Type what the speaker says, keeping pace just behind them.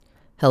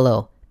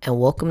Hello, and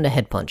welcome to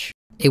Head Punch,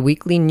 a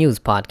weekly news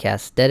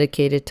podcast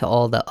dedicated to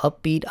all the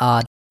upbeat,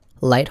 odd,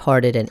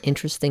 lighthearted, and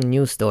interesting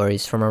news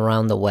stories from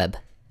around the web.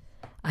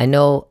 I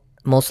know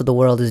most of the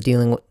world is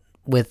dealing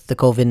with the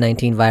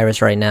COVID-19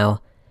 virus right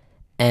now,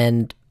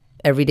 and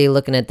every day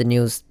looking at the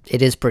news,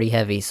 it is pretty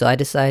heavy, so I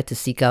decided to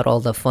seek out all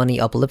the funny,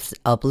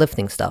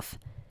 uplifting stuff.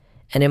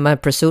 And in my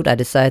pursuit, I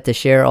decided to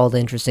share all the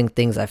interesting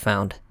things I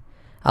found.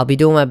 I'll be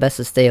doing my best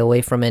to stay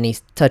away from any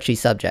touchy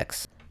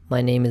subjects.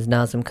 My name is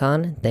Nazim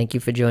Khan. Thank you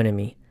for joining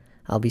me.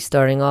 I'll be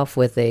starting off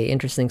with an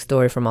interesting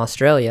story from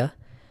Australia.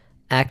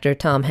 Actor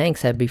Tom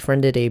Hanks had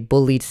befriended a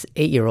bullied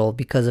 8-year-old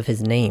because of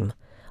his name.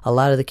 A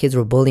lot of the kids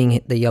were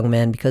bullying the young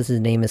man because his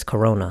name is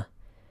Corona.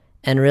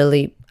 And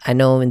really, I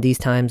know in these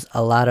times,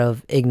 a lot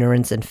of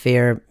ignorance and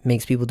fear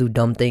makes people do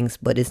dumb things,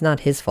 but it's not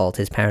his fault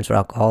his parents were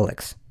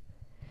alcoholics.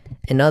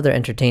 In other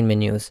entertainment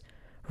news,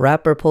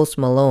 rapper Post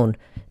Malone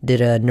did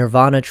a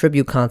Nirvana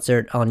tribute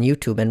concert on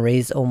YouTube and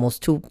raised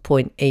almost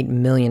 $2.8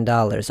 million,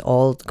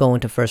 all going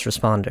to first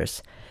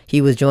responders.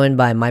 He was joined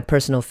by my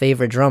personal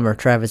favorite drummer,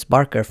 Travis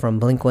Barker from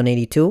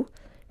Blink-182,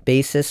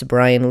 bassist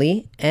Brian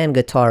Lee, and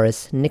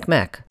guitarist Nick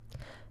Mack.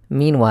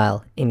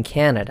 Meanwhile, in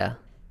Canada,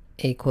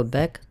 a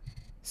Quebec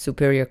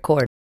Superior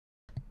Court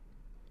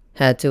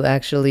had to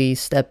actually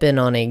step in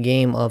on a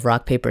game of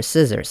rock, paper,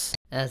 scissors,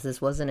 as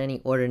this wasn't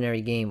any ordinary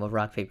game of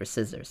rock, paper,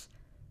 scissors.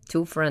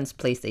 Two friends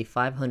placed a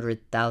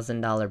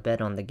 $500,000 bet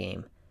on the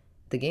game.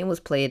 The game was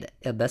played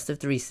a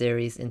best-of-3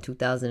 series in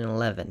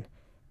 2011,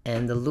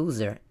 and the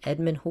loser,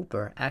 Edmund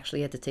Hooper,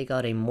 actually had to take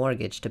out a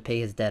mortgage to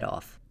pay his debt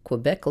off.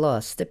 Quebec law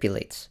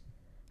stipulates,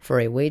 for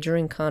a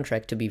wagering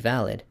contract to be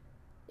valid,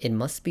 it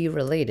must be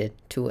related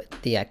to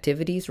the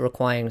activities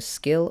requiring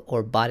skill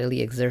or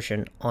bodily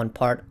exertion on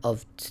part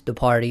of the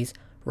parties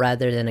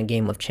rather than a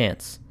game of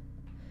chance.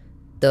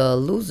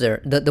 The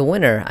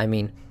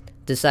winner,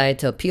 decided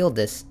to appeal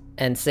this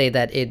and say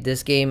that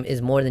this game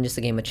is more than just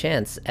a game of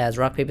chance, as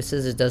rock, paper,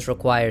 scissors does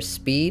require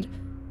speed,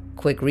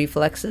 quick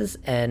reflexes,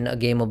 and a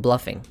game of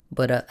bluffing.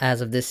 But as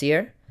of this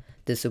year,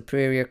 the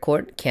Superior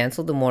Court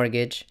canceled the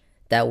mortgage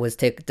that was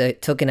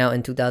taken out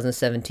in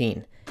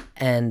 2017,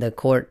 and the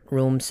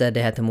courtroom said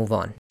they had to move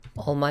on.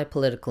 All my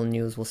political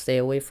news will stay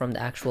away from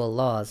the actual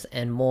laws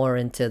and more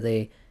into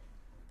the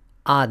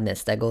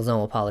oddness that goes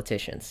on with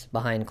politicians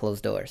behind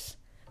closed doors.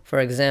 For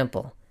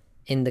example,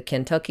 in the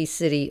Kentucky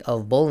city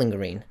of Bowling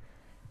Green,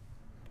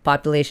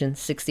 population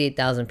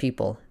 68,000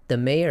 people, the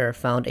mayor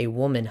found a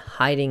woman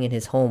hiding in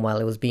his home while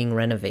it was being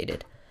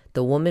renovated.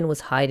 The woman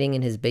was hiding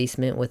in his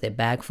basement with a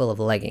bag full of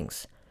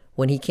leggings.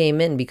 When he came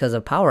in because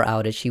of power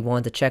outage, he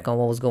wanted to check on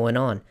what was going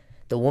on.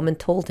 The woman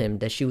told him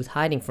that she was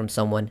hiding from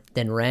someone,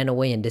 then ran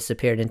away and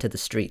disappeared into the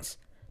streets.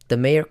 The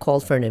mayor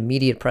called for an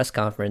immediate press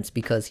conference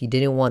because he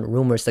didn't want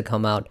rumors to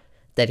come out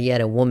that he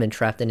had a woman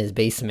trapped in his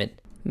basement.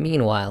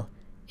 Meanwhile,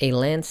 a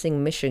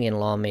Lansing, Michigan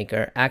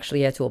lawmaker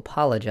actually had to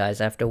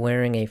apologize after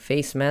wearing a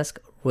face mask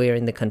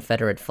wearing the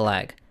Confederate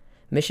flag.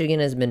 Michigan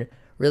has been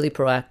really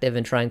proactive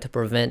in trying to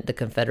prevent the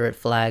Confederate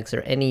flags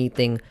or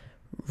anything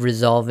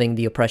resolving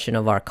the oppression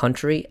of our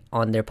country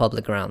on their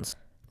public grounds.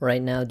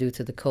 Right now, due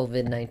to the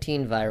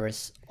COVID-19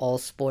 virus, all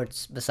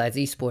sports besides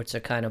esports are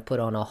kind of put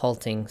on a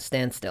halting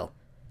standstill.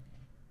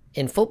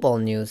 In football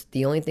news,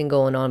 the only thing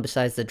going on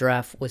besides the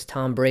draft was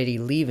Tom Brady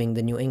leaving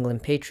the New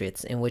England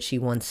Patriots, in which he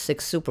won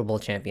 6 Super Bowl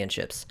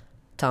championships.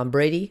 Tom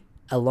Brady,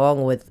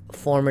 along with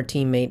former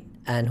teammate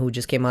and who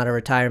just came out of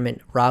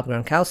retirement, Rob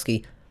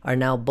Gronkowski, are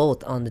now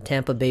both on the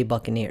Tampa Bay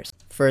Buccaneers.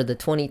 For the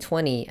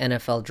 2020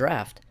 NFL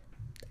Draft,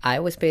 I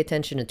always pay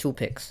attention to 2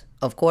 picks.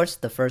 Of course,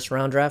 the first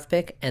round draft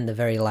pick and the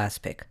very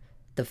last pick.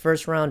 The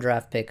first round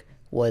draft pick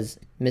was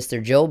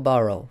Mr. Joe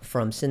Burrow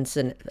from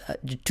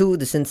to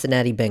the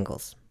Cincinnati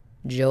Bengals.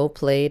 Joe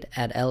played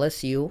at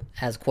LSU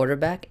as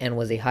quarterback and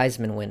was a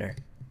Heisman winner.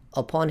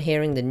 Upon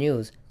hearing the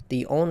news,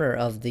 the owner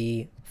of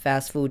the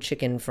fast food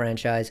chicken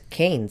franchise,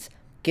 Cane's,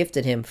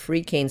 gifted him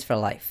free Cane's for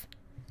life.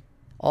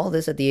 All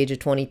this at the age of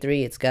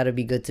 23, it's got to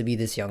be good to be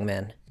this young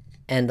man.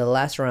 And the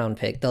last round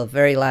pick, the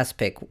very last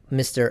pick,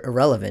 Mr.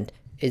 Irrelevant,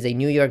 is a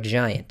New York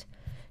Giant.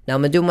 Now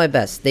I'm going to do my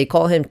best. They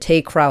call him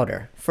Tay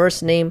Crowder.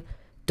 First name,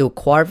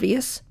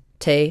 DeQuarvius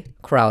Tay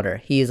Crowder.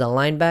 He is a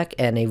linebacker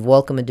and a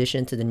welcome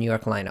addition to the New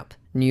York lineup.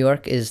 New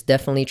York is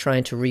definitely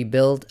trying to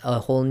rebuild a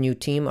whole new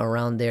team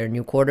around their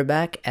new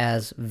quarterback,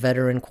 as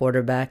veteran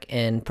quarterback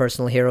and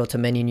personal hero to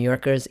many New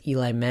Yorkers,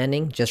 Eli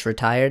Manning, just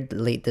retired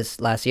late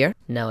this last year.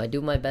 Now, I do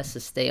my best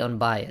to stay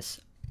unbiased,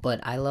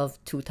 but I love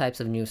 2 types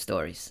of news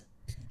stories.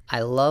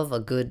 I love a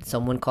good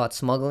someone caught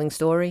smuggling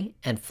story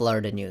and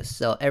Florida news.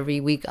 So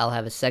every week I'll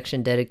have a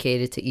section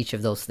dedicated to each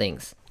of those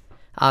things.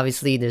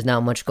 Obviously, there's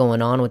not much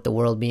going on with the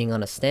world being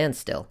on a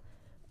standstill,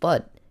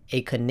 but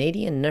a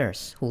Canadian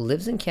nurse who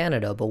lives in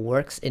Canada but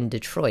works in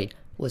Detroit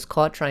was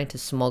caught trying to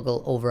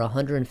smuggle over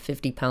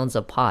 150 pounds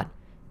of pot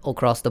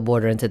across the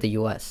border into the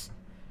US.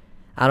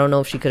 I don't know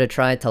if she could have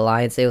tried to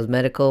lie and say it was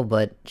medical,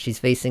 but she's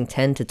facing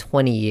 10 to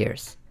 20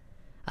 years.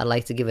 I'd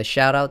like to give a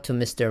shout out to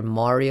Mr.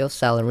 Mario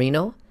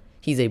Salarino.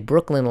 He's a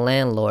Brooklyn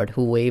landlord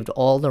who waived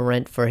all the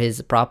rent for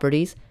his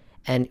properties,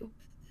 and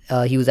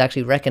he was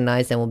actually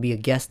recognized and will be a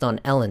guest on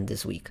Ellen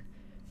this week.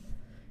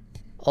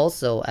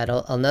 Also,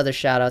 another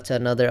shout out to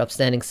another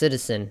upstanding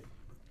citizen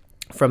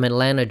from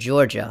Atlanta,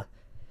 Georgia.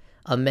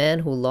 A man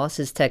who lost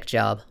his tech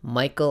job,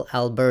 Michael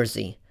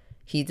Alberzi.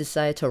 He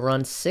decided to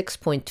run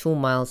 6.2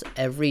 miles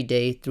every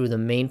day through the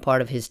main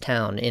part of his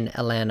town in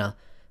Atlanta,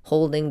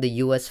 holding the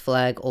U.S.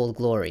 flag Old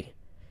Glory.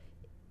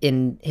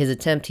 In his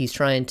attempt, he's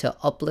trying to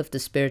uplift the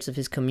spirits of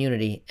his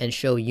community and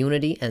show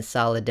unity and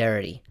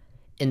solidarity.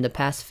 In the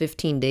past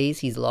 15 days,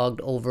 he's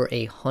logged over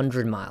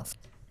 100 miles.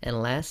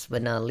 And last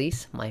but not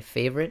least, my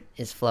favorite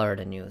is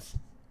Florida news.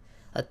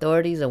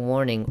 Authorities are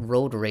warning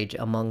road rage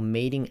among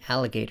mating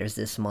alligators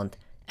this month,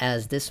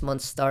 as this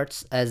month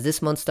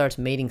starts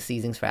mating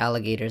seasons for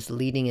alligators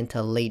leading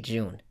into late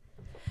June.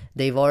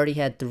 They've already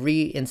had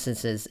 3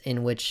 instances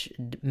in which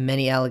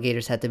many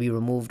alligators had to be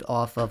removed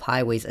off of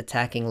highways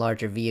attacking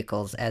larger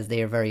vehicles as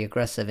they are very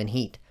aggressive in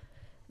heat.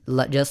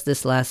 Just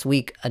this last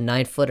week, a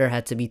 9-footer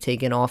had to be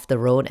taken off the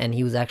road and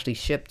he was actually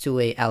shipped to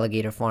a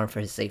alligator farm for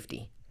his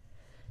safety.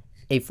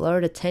 A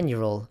Florida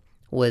 10-year-old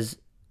was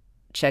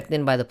checked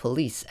in by the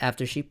police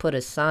after she put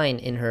a sign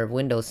in her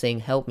window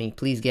saying, "Help me,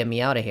 please get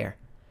me out of here."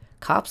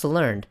 Cops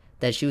learned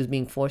that she was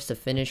being forced to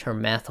finish her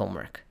math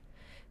homework.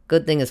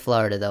 Good thing it's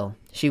Florida though,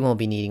 she won't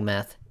be needing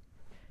math.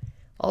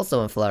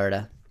 Also in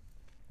Florida,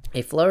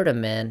 a Florida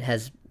man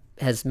has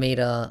made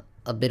a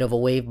bit of a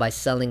wave by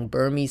selling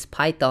Burmese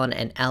python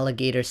and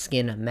alligator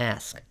skin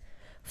mask.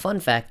 Fun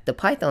fact, the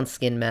python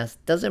skin mask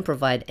doesn't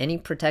provide any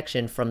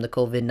protection from the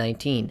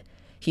COVID-19.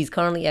 He's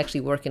currently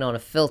actually working on a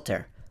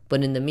filter,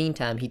 but in the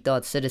meantime, he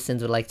thought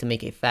citizens would like to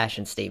make a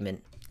fashion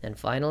statement. And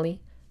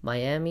finally,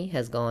 Miami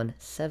has gone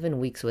 7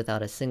 weeks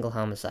without a single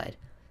homicide.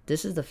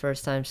 This is the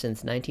first time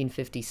since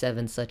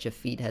 1957 such a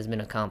feat has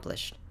been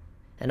accomplished.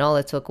 And all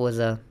it took was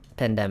a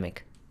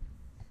pandemic.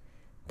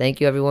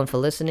 Thank you everyone for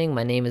listening.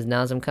 My name is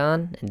Nazim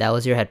Khan, and that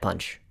was your Head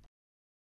Punch.